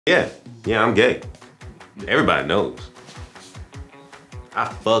Yeah, I'm gay. Everybody knows. I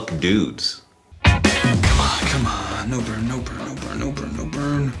fuck dudes. Come on, no burn, no burn, no burn, no burn, no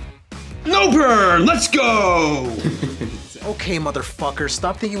burn. No burn, let's go! Okay, motherfucker,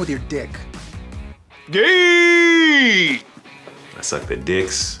 stop thinking with your dick. Gay! I suck the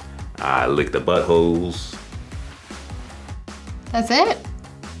dicks, I lick the buttholes. That's it?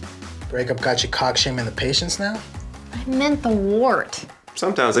 Breakup got you cock shaming the patients now? I meant the wart.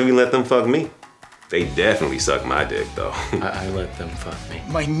 Sometimes I even let them fuck me. They definitely suck my dick, though. I let them fuck me.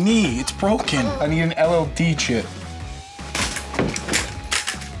 My knee, it's broken. I need an LLD chip.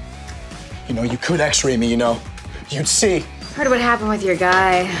 You know, you could x-ray me, you know. You'd see. Heard what happened with your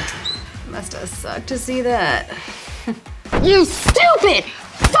guy. Must have sucked to see that. You stupid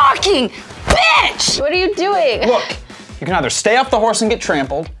fucking bitch! What are you doing? Look, you can either stay off the horse and get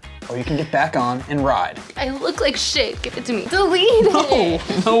trampled, or you can get back on and ride. I look like shit. Give it to me. Delete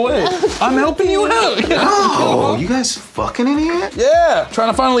it. No way. I'm helping you out. Oh, you guys fucking in here? Yeah,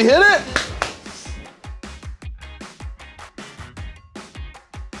 trying to finally hit it?